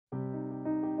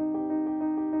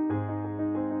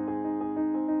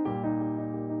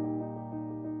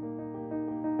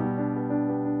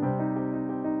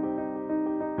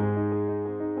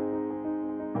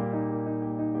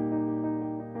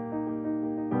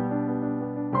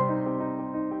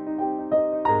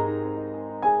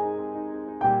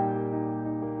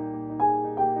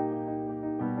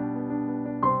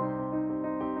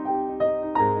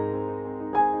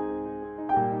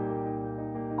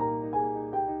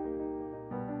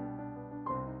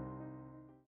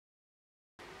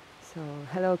So,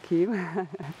 hello Kim.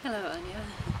 Hello Anya.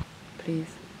 Please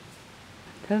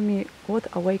tell me what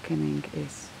awakening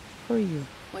is for you.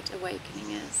 What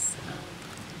awakening is?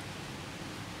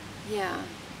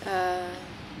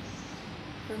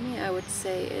 For me I would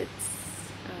say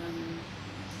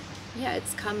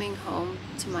it's coming home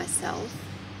to myself.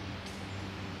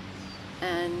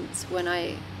 And when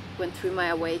I went through my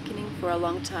awakening for a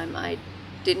long time, I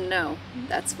didn't know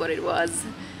that's what it was.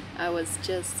 I was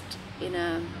just in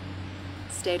a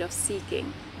state of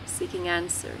seeking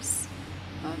answers,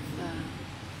 of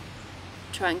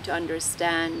trying to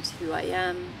understand who I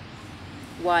am,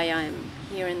 why I'm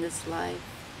here in this life,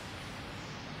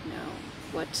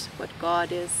 what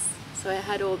God is. So I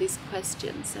had all these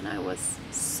questions, and I was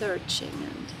searching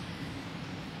and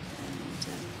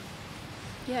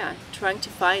trying to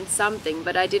find something,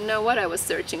 but I didn't know what I was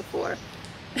searching for.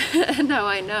 And now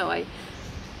I know I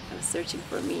was searching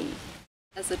for me.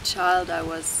 As a child I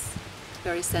was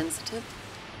very sensitive.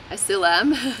 I still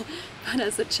am, but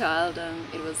as a child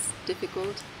it was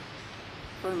difficult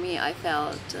for me. I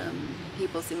felt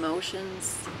people's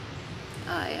emotions.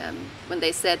 When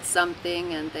they said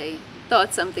something and they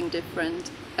thought something different,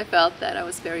 I felt that I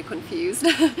was very confused.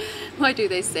 Why do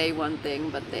they say one thing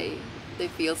but they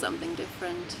feel something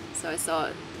different? So I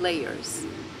saw layers,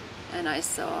 and I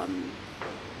saw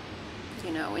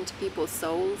into people's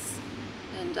souls,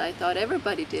 and I thought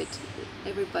everybody did.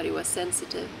 Everybody was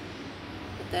sensitive.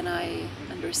 But then I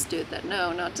understood that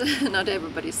no, not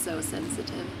everybody's so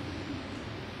sensitive.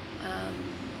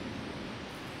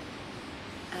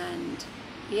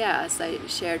 As I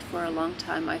shared for a long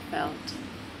time, I felt,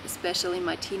 especially in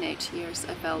my teenage years,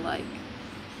 I felt like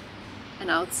an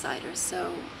outsider.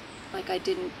 So like I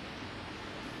didn't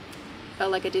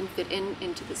fit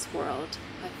into this world.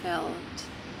 I felt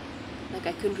like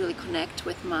I couldn't really connect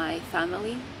with my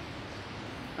family,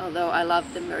 although I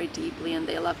loved them very deeply and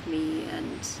they loved me,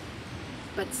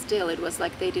 but still it was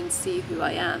like they didn't see who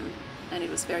I am, and it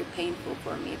was very painful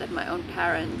for me that my own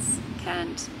parents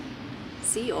can't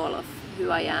see all of who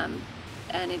I am,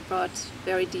 and it brought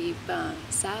very deep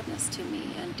sadness to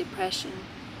me and depression.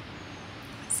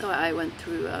 So I went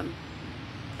through a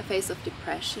phase of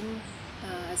depression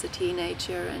as a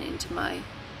teenager and into my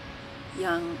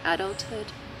young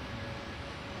adulthood.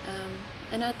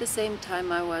 And at the same time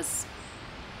I was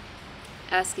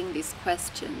asking these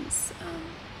questions.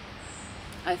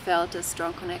 I felt a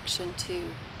strong connection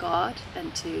to God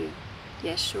and to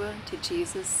Yeshua, to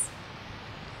Jesus.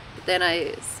 But then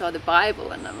I saw the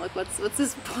Bible and I'm like, what's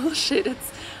this bullshit?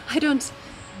 I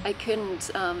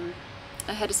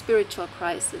had a spiritual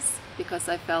crisis because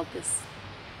I felt this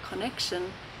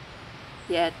connection,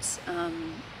 yet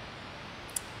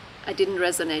I didn't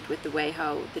resonate with the way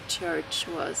how the church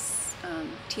was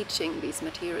teaching these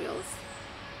materials.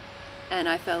 And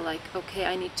I felt like, okay,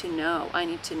 I need to know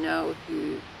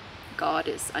who God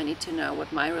is. I need to know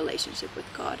what my relationship with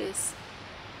God is.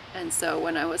 And so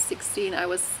when I was 16, I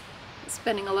was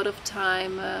spending a lot of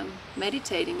time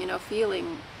meditating,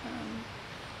 feeling,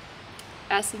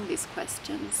 asking these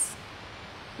questions,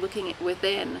 looking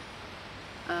within.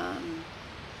 And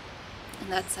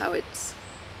that's how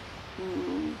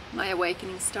my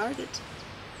awakening started.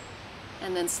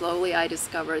 And then slowly I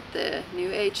discovered the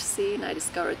New Age scene. I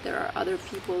discovered there are other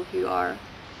people who are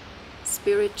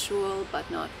spiritual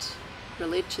but not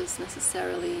religious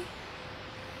necessarily.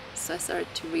 So I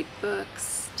started to read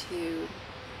books, to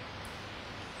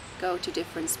go to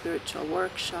different spiritual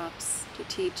workshops, to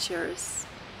teachers.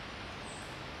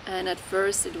 And at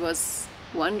first it was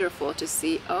wonderful to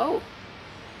see,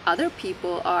 other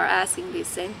people are asking these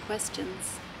same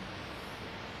questions.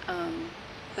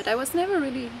 But I was never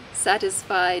really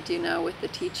satisfied, with the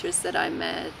teachers that I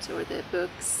met or the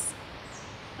books.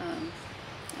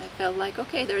 I felt like,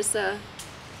 okay, there's a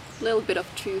little bit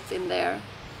of truth in there,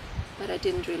 but I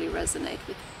didn't really resonate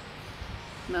with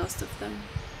most of them.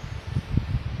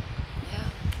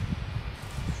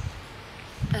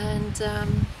 And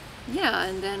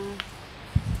then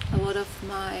a lot of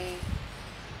my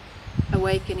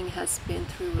awakening has been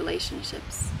through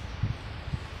relationships.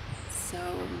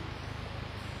 So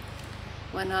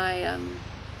when I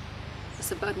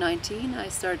was about 19, I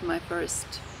started my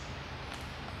first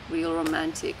real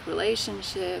romantic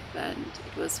relationship, and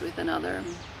it was with a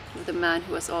man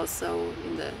who was also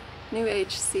in the New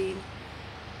Age scene.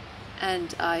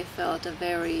 And I felt a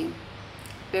very,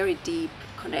 very deep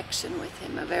connection with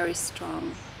him, a very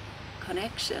strong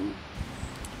connection.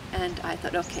 And I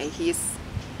thought, okay, he's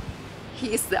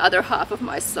the other half of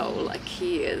my soul, like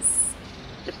he is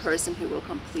the person who will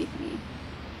complete me.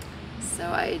 So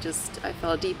I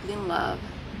fell deeply in love,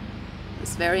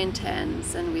 was very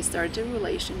intense, and we started a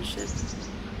relationship.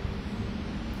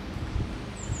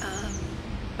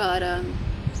 But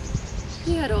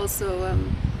he had also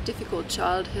difficult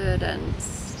childhood and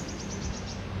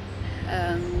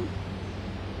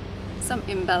some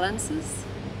imbalances,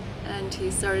 and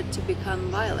he started to become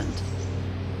violent.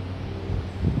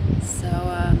 So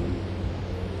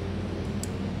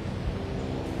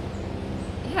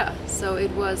yeah, so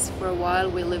it was, for a while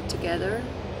we lived together,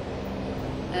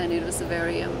 and it was a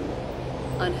very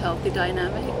unhealthy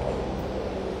dynamic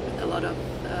with a lot of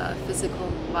physical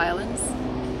violence.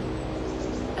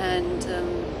 And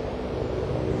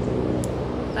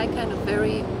I kind of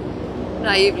very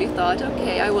naively thought,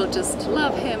 okay, I will just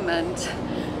love him and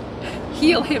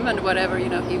heal him and whatever, you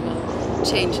know, he will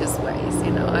change his ways,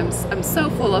 you know. I'm so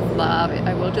full of love,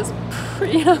 I will just,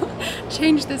 you know,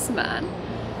 change this man.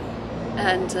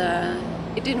 And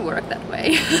it didn't work that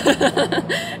way.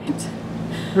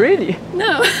 Really?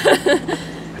 No.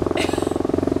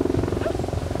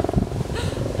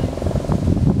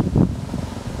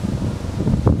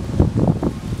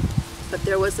 But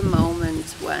there was a moment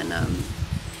when,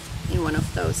 in one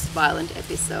of those violent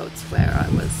episodes where I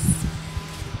was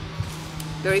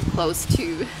very close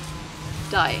to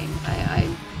dying, I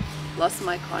lost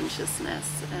my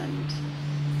consciousness,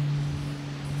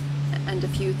 and a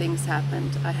few things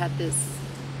happened. I had this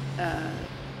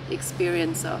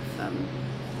experience of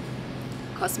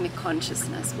cosmic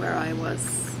consciousness where I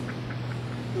was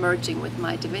merging with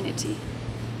my divinity.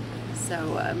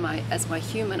 So as my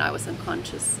human, I was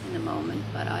unconscious in a moment,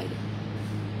 but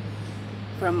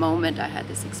for a moment I had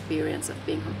this experience of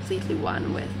being completely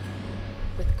one with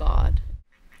God.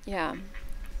 Yeah.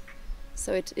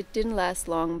 So it didn't last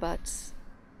long, but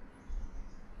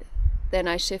then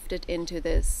I shifted into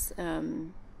this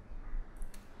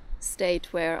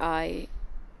state where I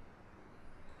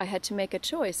had to make a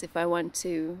choice if I want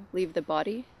to leave the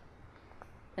body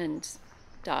and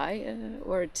die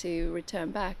or to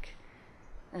return back.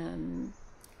 And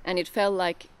it felt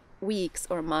like weeks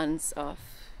or months of,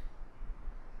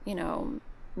 you know,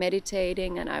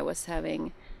 meditating, and I was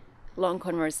having long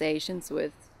conversations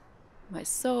with my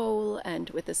soul and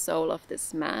with the soul of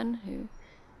this man who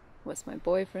was my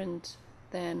boyfriend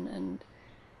then, and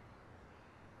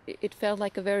it felt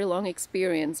like a very long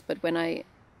experience. But when I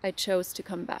chose to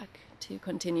come back to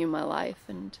continue my life,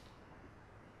 and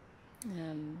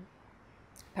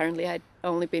apparently I'd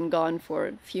only been gone for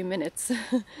a few minutes,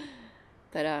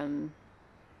 but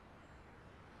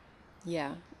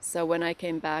yeah, so when I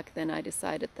came back, then I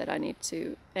decided that I need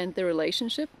to end the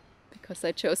relationship because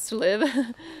I chose to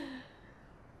live.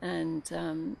 And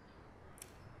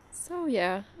so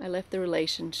yeah, I left the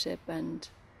relationship, and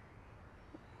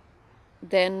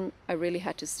then I really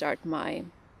had to start my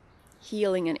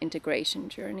healing and integration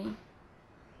journey.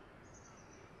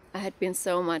 I had been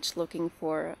so much looking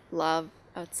for love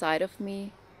outside of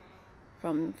me,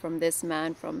 from this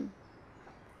man, from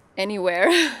anywhere.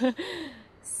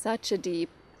 Such a deep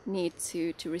need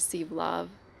to receive love.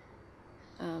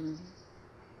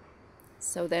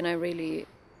 So then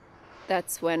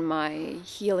that's when my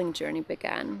healing journey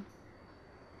began.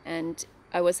 And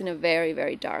I was in a very,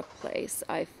 very dark place.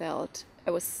 I felt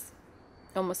I was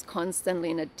almost constantly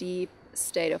in a deep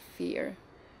state of fear.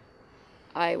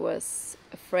 I was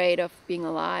afraid of being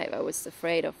alive. I was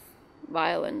afraid of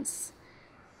violence.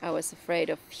 I was afraid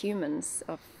of humans,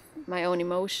 of my own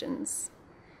emotions.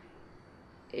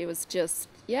 It was just,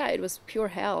 yeah, it was pure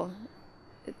hell.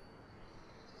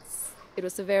 It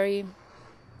was a very,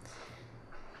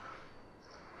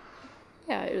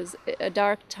 yeah, it was a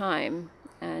dark time.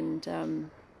 And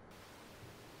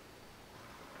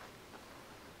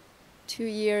 2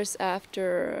 years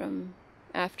after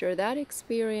that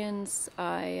experience,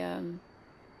 I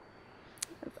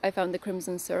found the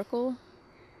Crimson Circle,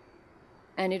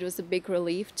 and it was a big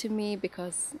relief to me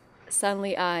because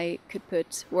suddenly I could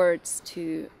put words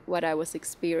to what I was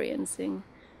experiencing.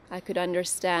 I could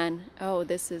understand, oh,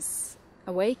 this is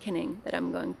awakening that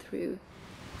I'm going through.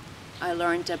 I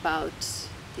learned about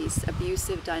these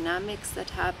abusive dynamics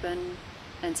that happen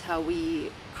and how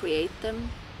we create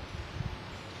them.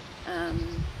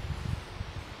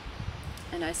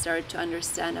 And I started to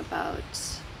understand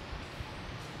about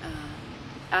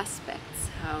aspects,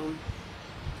 how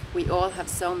we all have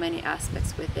so many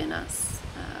aspects within us,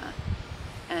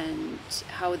 and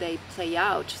how they play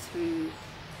out through,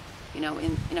 you know,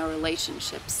 in our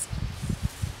relationships,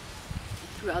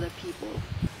 through other people.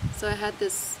 So I had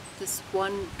this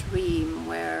one dream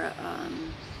where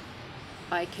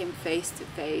I came face to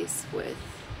face with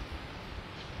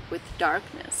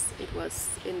darkness. It was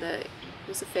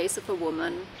the face of a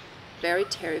woman very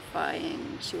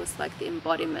terrifying. She was like the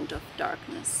embodiment of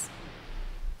darkness.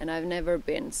 And I've never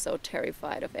been so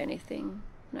terrified of anything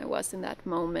when I was in that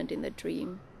moment in the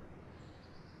dream.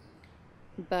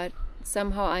 But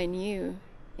somehow I knew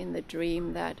in the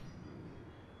dream that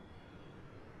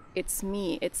it's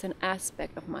me, it's an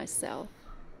aspect of myself.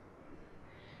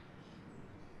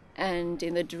 And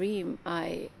in the dream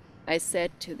I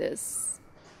said to this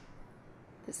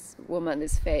woman,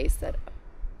 this face, that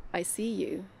I see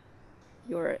you.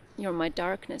 You're my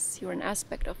darkness, you're an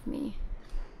aspect of me.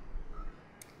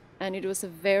 And it was a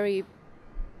very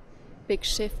big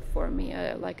shift for me,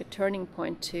 like a turning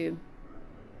point to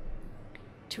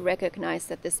recognize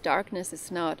that this darkness is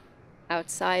not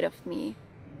outside of me,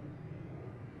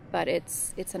 but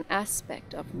it's an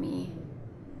aspect of me.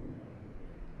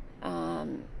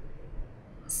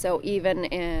 So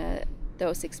even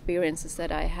those experiences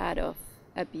that I had of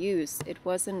abuse, it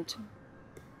was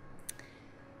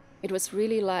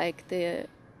really like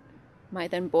my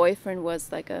then boyfriend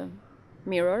was like a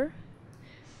mirror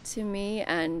to me,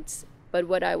 but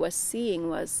what I was seeing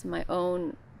was my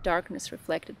own darkness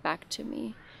reflected back to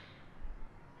me.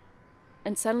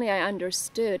 And suddenly I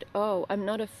understood, oh, I'm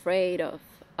not afraid of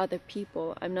other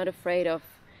people. I'm not afraid of,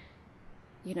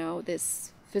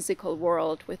 this physical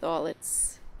world with all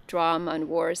its drama and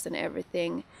wars and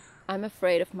everything. I'm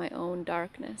afraid of my own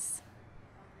darkness.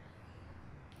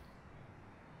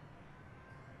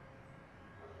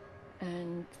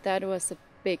 And that was a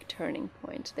big turning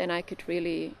point. Then I could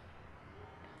really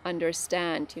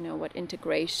understand, what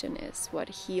integration is, what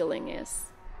healing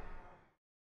is.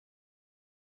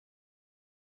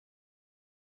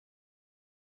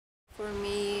 For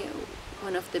me,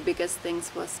 one of the biggest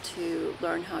things was to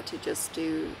learn how to just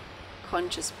do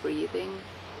conscious breathing,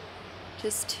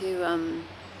 just to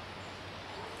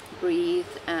breathe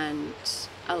and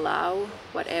allow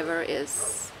whatever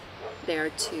is there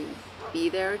to be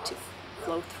there, to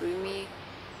flow through me.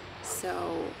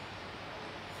 So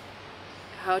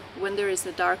when there is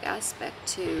a dark aspect,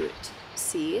 to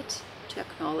see it, to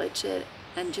acknowledge it,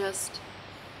 and just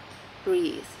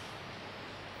breathe.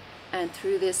 And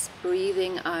through this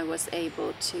breathing I was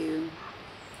able to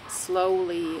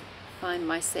slowly find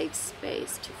my safe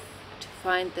space, to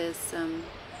find this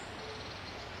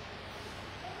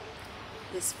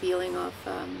this feeling of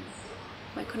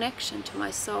my connection to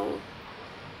my soul.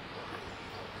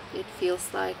 It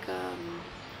feels like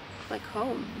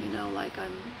home, like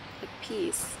I'm at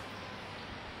peace.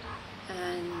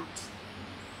 And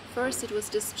first it was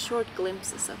just short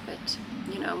glimpses of it,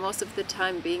 most of the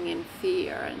time being in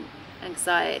fear and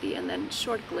anxiety, and then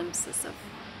short glimpses of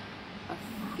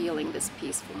feeling this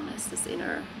peacefulness, this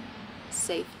inner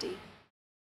safety.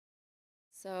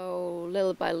 So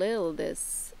little by little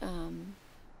this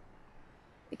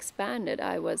expanded.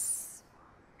 I was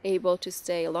able to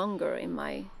stay longer in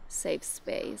my safe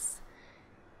space,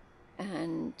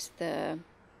 and the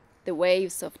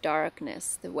waves of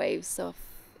darkness, the waves of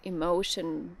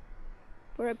emotion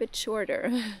were a bit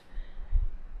shorter.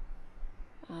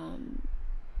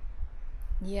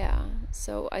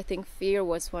 So I think fear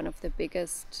was one of the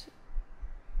biggest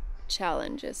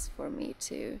challenges for me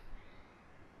to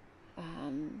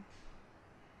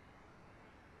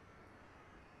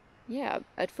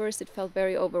at first it felt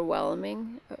very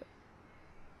overwhelming,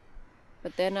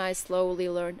 but then I slowly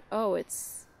learned, oh,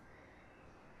 it's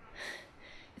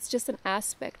just an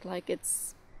aspect, like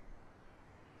it's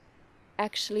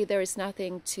actually there is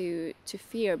nothing to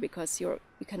fear, because you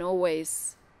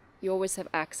always have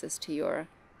access to your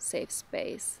safe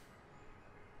space.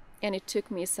 And it took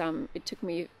me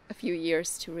a few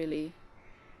years to really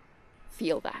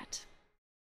feel that.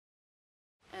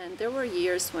 And there were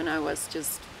years when I was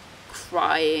just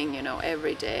crying,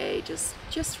 every day,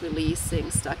 just releasing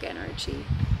stuck energy.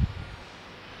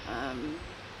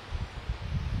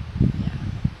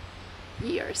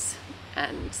 Years.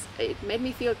 And it made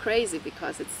me feel crazy,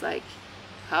 because it's like,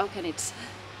 how can it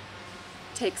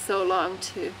take so long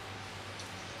to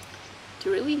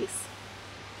release?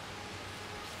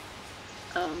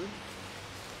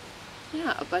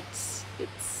 But it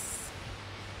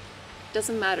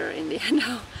doesn't matter in the end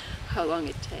how long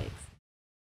it takes.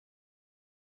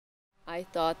 I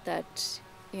thought that,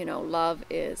 love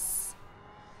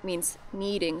means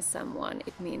needing someone,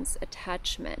 it means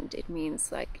attachment, it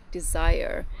means like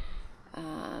desire.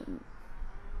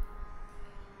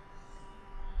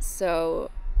 So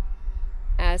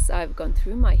as I've gone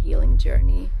through my healing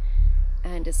journey,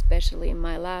 and especially in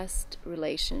my last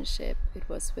relationship, it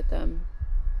was with a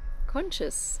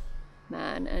conscious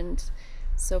man, and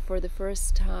so for the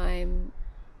first time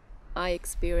I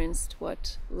experienced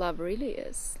what love really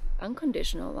is,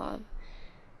 unconditional love.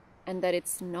 and that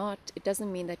it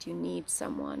doesn't mean that you need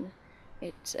someone.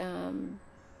 There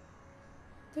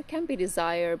can be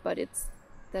desire, but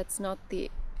that's not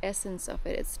the essence of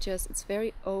it. It's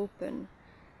very open.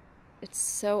 It's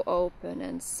so open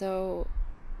and so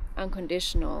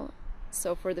unconditional.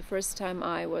 So for the first time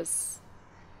I was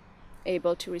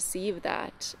able to receive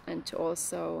that and to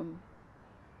also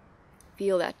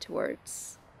feel that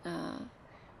towards a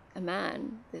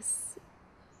man, this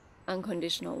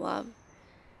unconditional love.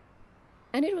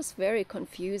 And it was very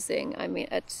confusing. I mean,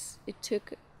 at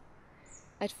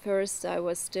first I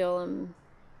was still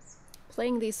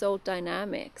playing these old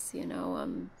dynamics,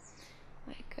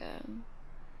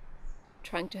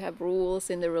 trying to have rules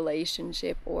in the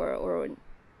relationship, or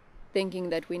thinking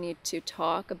that we need to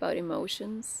talk about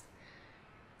emotions.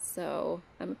 So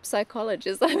I'm a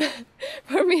psychologist.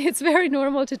 For me, it's very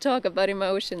normal to talk about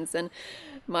emotions, and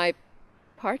my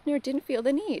partner didn't feel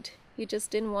the need. He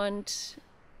just didn't want.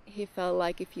 He felt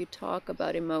like if you talk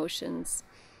about emotions,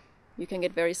 you can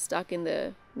get very stuck in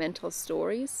the mental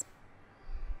stories,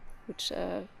 which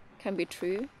can be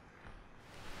true.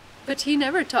 But he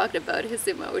never talked about his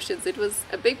emotions. It was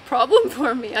a big problem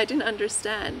for me. I didn't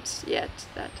understand yet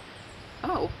that,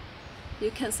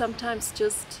 you can sometimes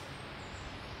just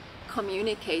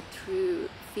communicate through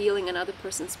feeling another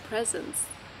person's presence,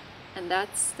 and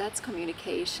that's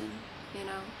communication. You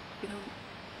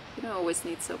don't always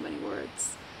need so many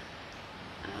words.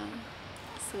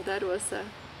 So that was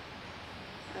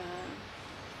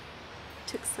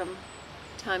took some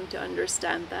time to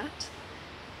understand that.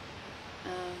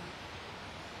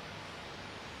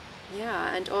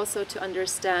 And also to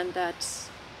understand that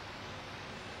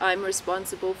I'm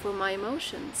responsible for my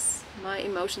emotions. My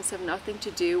emotions have nothing to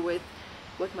do with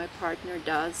what my partner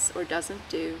does or doesn't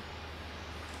do.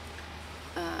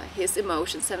 His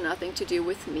emotions have nothing to do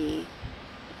with me.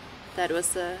 That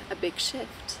was a big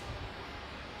shift.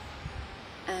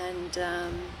 And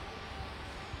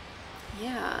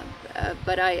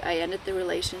but I ended the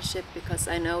relationship because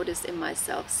I noticed in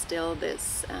myself still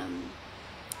this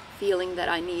feeling that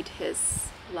I need his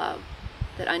love,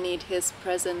 that I need his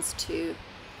presence to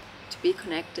be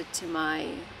connected to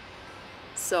my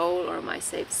soul or my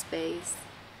safe space.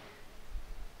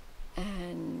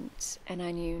 And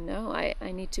I knew,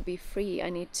 I need to be free. I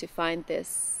need to find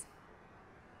this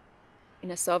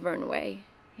in a sovereign way,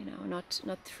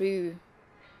 not through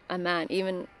a man,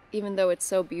 even though it's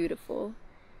so beautiful.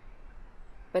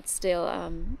 But still,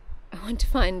 I want to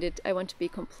find it. I want to be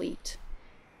complete.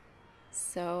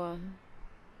 So,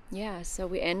 so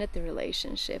we ended the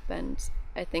relationship, and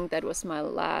I think that was my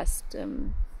last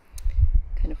kind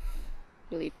of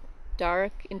really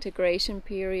dark integration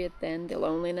period. Then the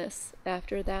loneliness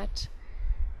after that,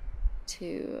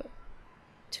 to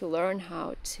learn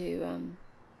how to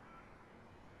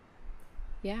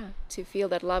to feel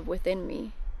that love within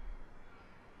me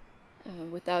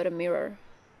without a mirror.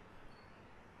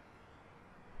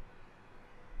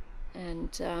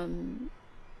 And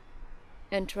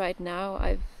right now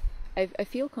I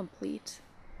feel complete.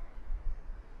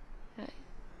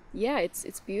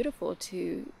 It's beautiful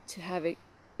to have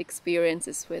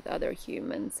experiences with other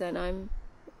humans, and I'm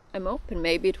open.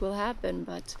 Maybe it will happen,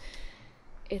 but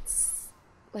it's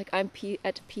like I'm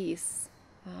at peace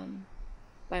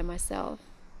by myself.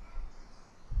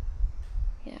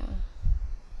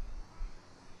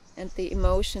 And the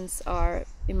emotions are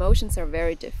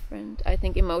very different. I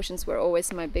think emotions were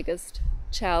always my biggest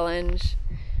challenge,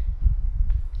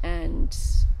 and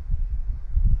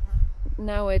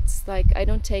now it's like I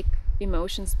don't take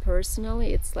emotions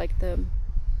personally. It's like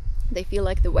they feel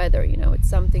like the weather, it's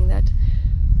something that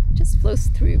just flows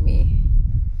through me.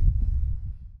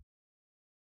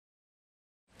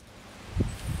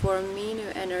 For me, new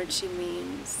energy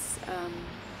means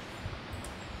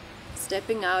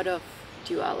stepping out of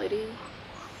duality.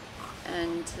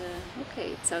 And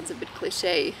it sounds a bit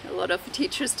cliche. A lot of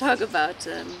teachers talk about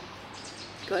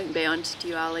going beyond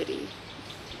duality,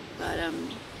 but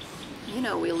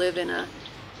we live in a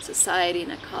society,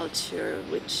 in a culture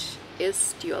which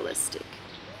is dualistic.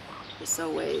 There's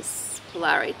always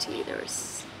polarity.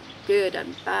 There's good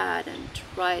and bad, and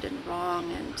right and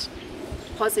wrong, and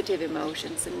positive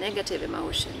emotions and negative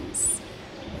emotions.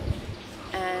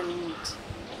 And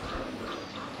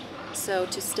so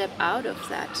to step out of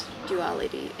that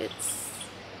duality, it's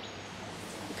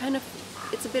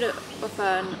a bit of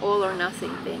an all or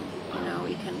nothing thing.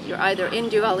 You're either in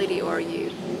duality or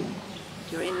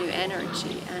you're in new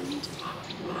energy. And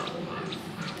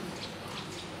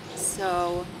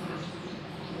so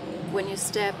when you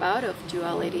step out of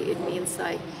duality, it means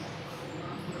like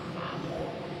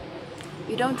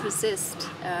you don't resist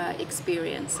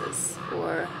experiences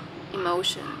or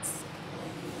emotions,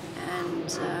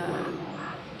 and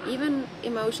even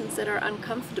emotions that are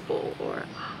uncomfortable, or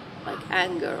like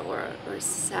anger or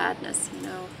sadness, you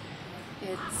know.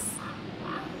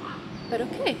 But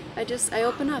okay, I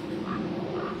open up.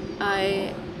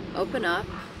 I open up,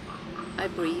 I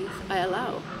breathe, I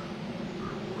allow.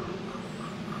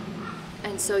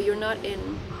 And so you're not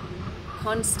in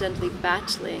constantly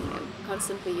battling,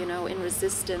 constantly, you know, in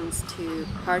resistance to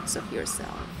parts of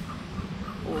yourself.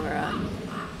 Or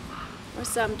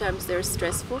sometimes there's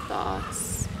stressful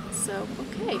thoughts. So,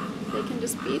 okay, they can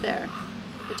just be there.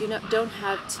 But you don't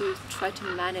have to try to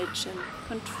manage and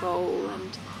control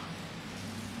and,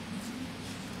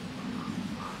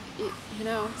 you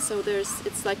know, so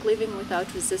it's like living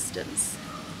without resistance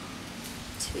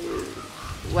to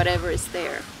whatever is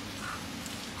there.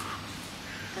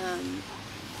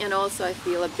 And also I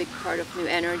feel a big part of new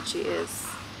energy is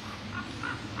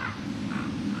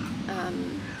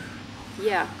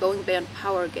going beyond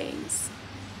power games,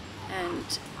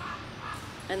 and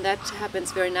that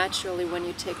happens very naturally when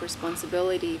you take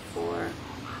responsibility for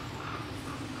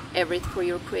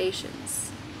your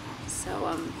creations.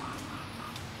 So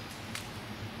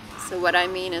what I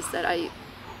mean is that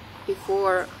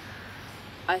before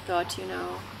I thought, you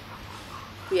know,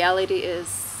 reality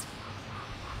is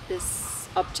this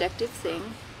objective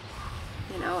thing,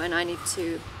 you know, and I need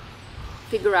to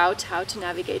figure out how to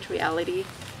navigate reality,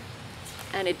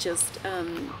 and it just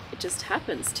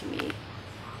happens to me.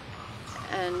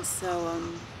 And so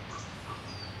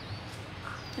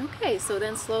okay, so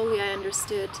then slowly I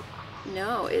understood,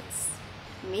 no, it's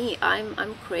me.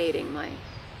 I'm creating my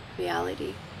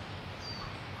reality.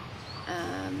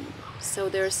 So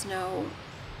there's no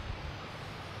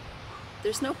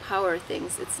power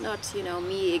things. It's not, you know,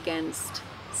 me against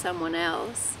someone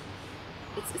else.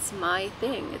 It's my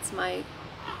thing. It's my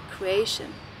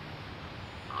creation.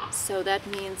 So that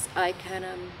means I can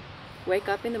wake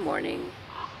up in the morning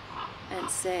and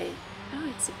say, oh,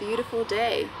 it's a beautiful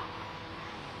day.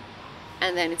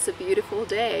 And then it's a beautiful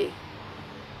day.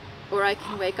 Or I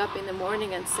can wake up in the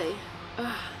morning and say,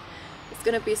 oh, it's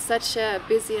going to be such a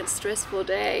busy and stressful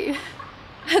day.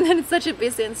 And then it's such a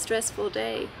busy and stressful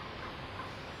day.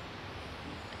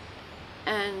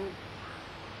 And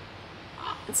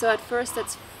so at first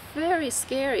that's very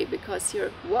scary, because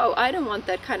whoa, I don't want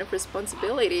that kind of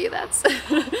responsibility. That's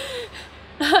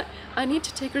I need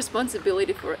to take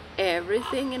responsibility for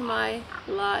everything in my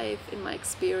life, in my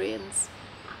experience.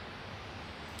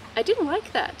 I didn't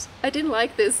like that. I didn't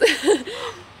like this.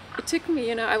 It took me,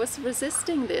 you know, I was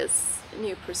resisting this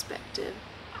new perspective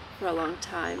for a long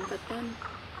time, but then,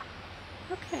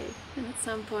 okay, and at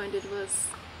some point it was,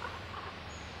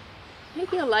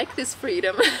 maybe I like this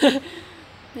freedom.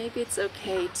 Maybe it's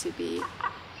okay to be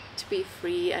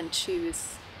free and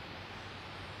choose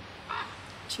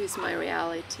my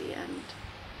reality. And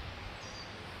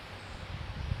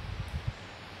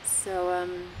so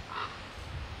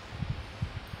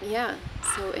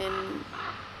so in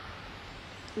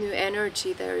new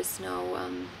energy there's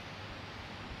no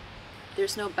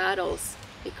battles,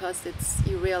 because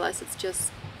you realize it's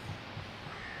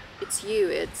you,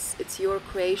 it's your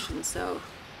creation. So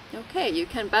okay, you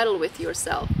can battle with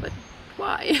yourself, but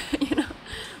why? You know,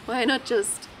 why not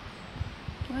just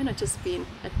be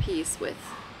at peace with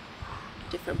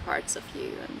different parts of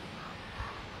you? And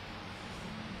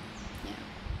yeah.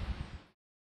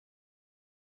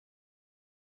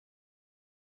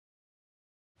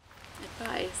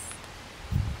 Advice.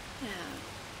 Yeah.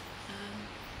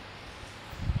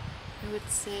 I would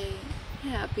say,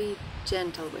 be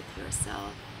gentle with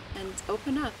yourself and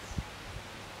open up.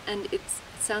 And it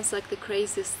sounds like the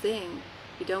craziest thing.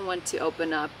 You don't want to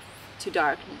open up to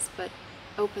darkness, but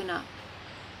open up.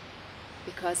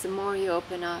 Because the more you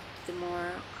open up, the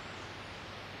more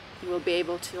you will be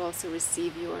able to also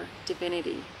receive your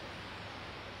divinity.